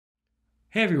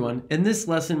Hey everyone, in this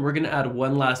lesson we're going to add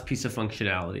one last piece of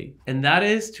functionality, and that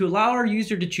is to allow our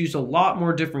user to choose a lot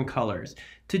more different colors.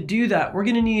 To do that, we're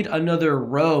going to need another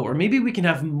row, or maybe we can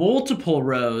have multiple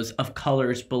rows of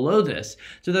colors below this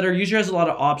so that our user has a lot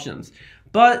of options.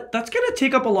 But that's going to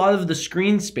take up a lot of the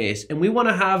screen space, and we want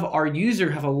to have our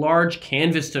user have a large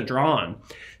canvas to draw on.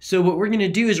 So what we're going to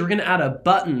do is we're going to add a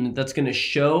button that's going to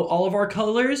show all of our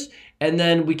colors, and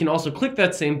then we can also click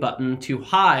that same button to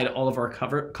hide all of our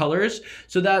colors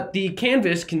so that the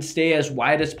canvas can stay as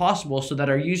wide as possible so that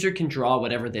our user can draw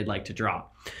whatever they'd like to draw.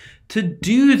 To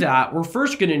do that, we're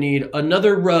first going to need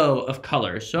another row of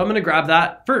colors. So I'm going to grab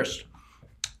that first.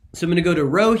 So I'm going to go to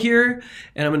row here,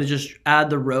 and I'm going to just add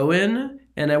the row in.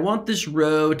 And I want this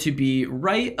row to be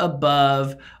right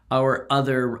above our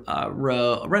other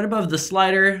row, right above the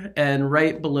slider and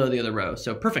right below the other row.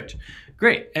 So perfect.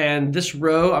 Great. And this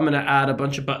row, I'm going to add a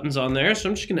bunch of buttons on there. So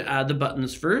I'm just going to add the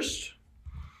buttons first.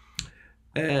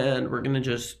 And we're going to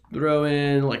just throw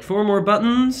in like 4 more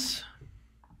buttons.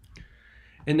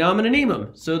 And now I'm going to name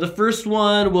them. So the first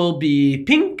one will be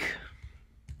pink.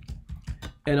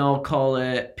 And I'll call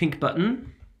it pink button.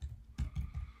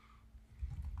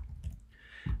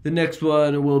 The next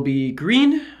one will be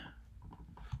green.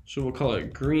 So we'll call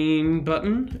it green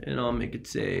button, and I'll make it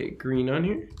say green on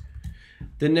here.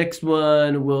 The next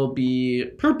one will be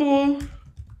purple,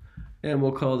 and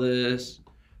we'll call this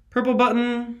purple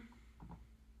button.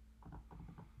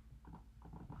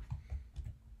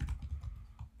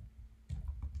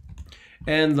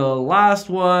 And the last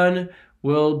one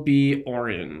will be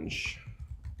orange.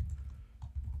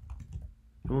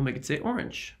 And we'll make it say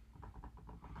orange.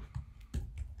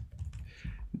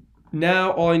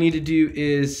 Now all I need to do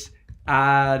is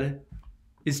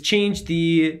change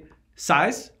the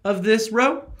size of this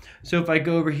row. So if I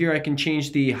go over here, I can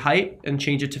change the height and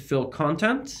change it to fill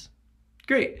contents.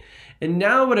 Great. And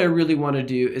now what I really want to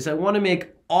do is I want to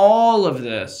make all of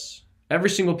this, every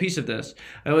single piece of this,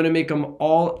 I want to make them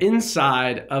all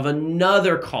inside of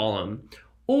another column.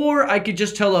 Or I could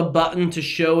just tell a button to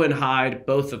show and hide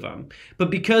both of them. But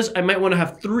because I might want to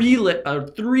have 3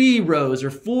 rows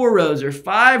or 4 rows or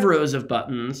 5 rows of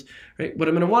buttons, right? What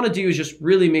I'm going to want to do is just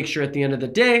really make sure at the end of the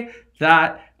day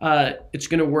that it's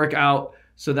going to work out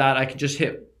so that I can just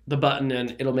hit the button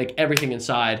and it'll make everything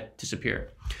inside disappear.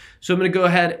 So I'm going to go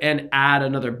ahead and add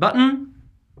another button.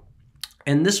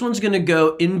 And this one's going to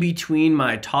go in between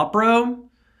my top row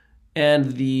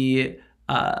and the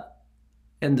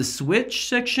switch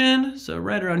section, so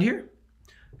right around here.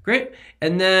 Great.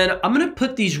 And then I'm going to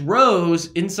put these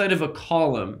rows inside of a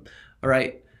column. All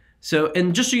right. So,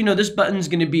 and just so you know, this button is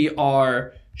going to be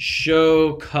our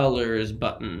show colors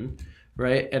button,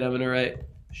 right? And I'm going to write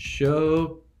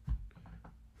show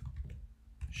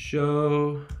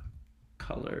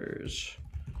colors.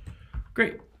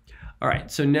 Great. All right.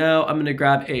 So now I'm going to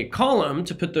grab a column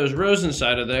to put those rows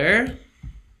inside of there.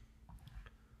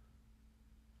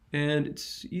 And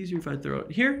it's easier if I throw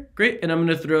it here. Great. And I'm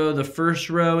going to throw the first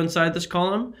row inside this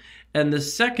column and the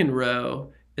second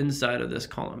row inside of this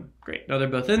column. Great. Now they're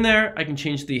both in there. I can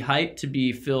change the height to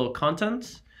be fill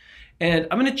contents. And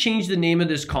I'm going to change the name of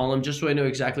this column just so I know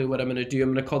exactly what I'm going to do.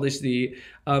 I'm going to call this the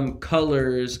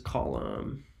colors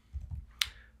column.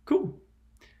 Cool.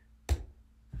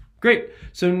 Great.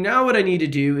 So now what I need to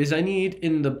do is I need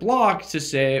in the block to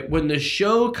say when the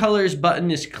show colors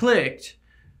button is clicked,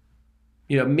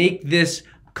 make this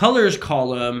colors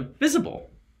column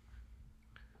visible.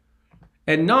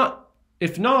 And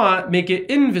if not, make it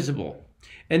invisible.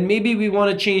 And maybe we want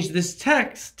to change this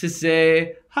text to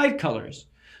say hide colors.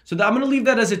 So I'm going to leave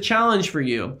that as a challenge for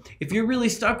you. If you're really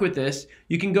stuck with this,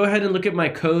 you can go ahead and look at my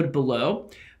code below.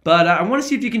 But I want to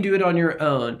see if you can do it on your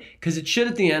own, because it should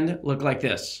at the end look like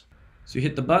this. So you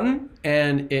hit the button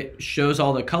and it shows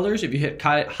all the colors. If you hit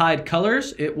hide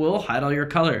colors, it will hide all your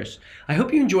colors. I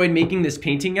hope you enjoyed making this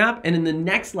painting app, and in the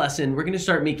next lesson, we're going to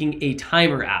start making a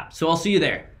timer app. So I'll see you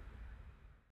there.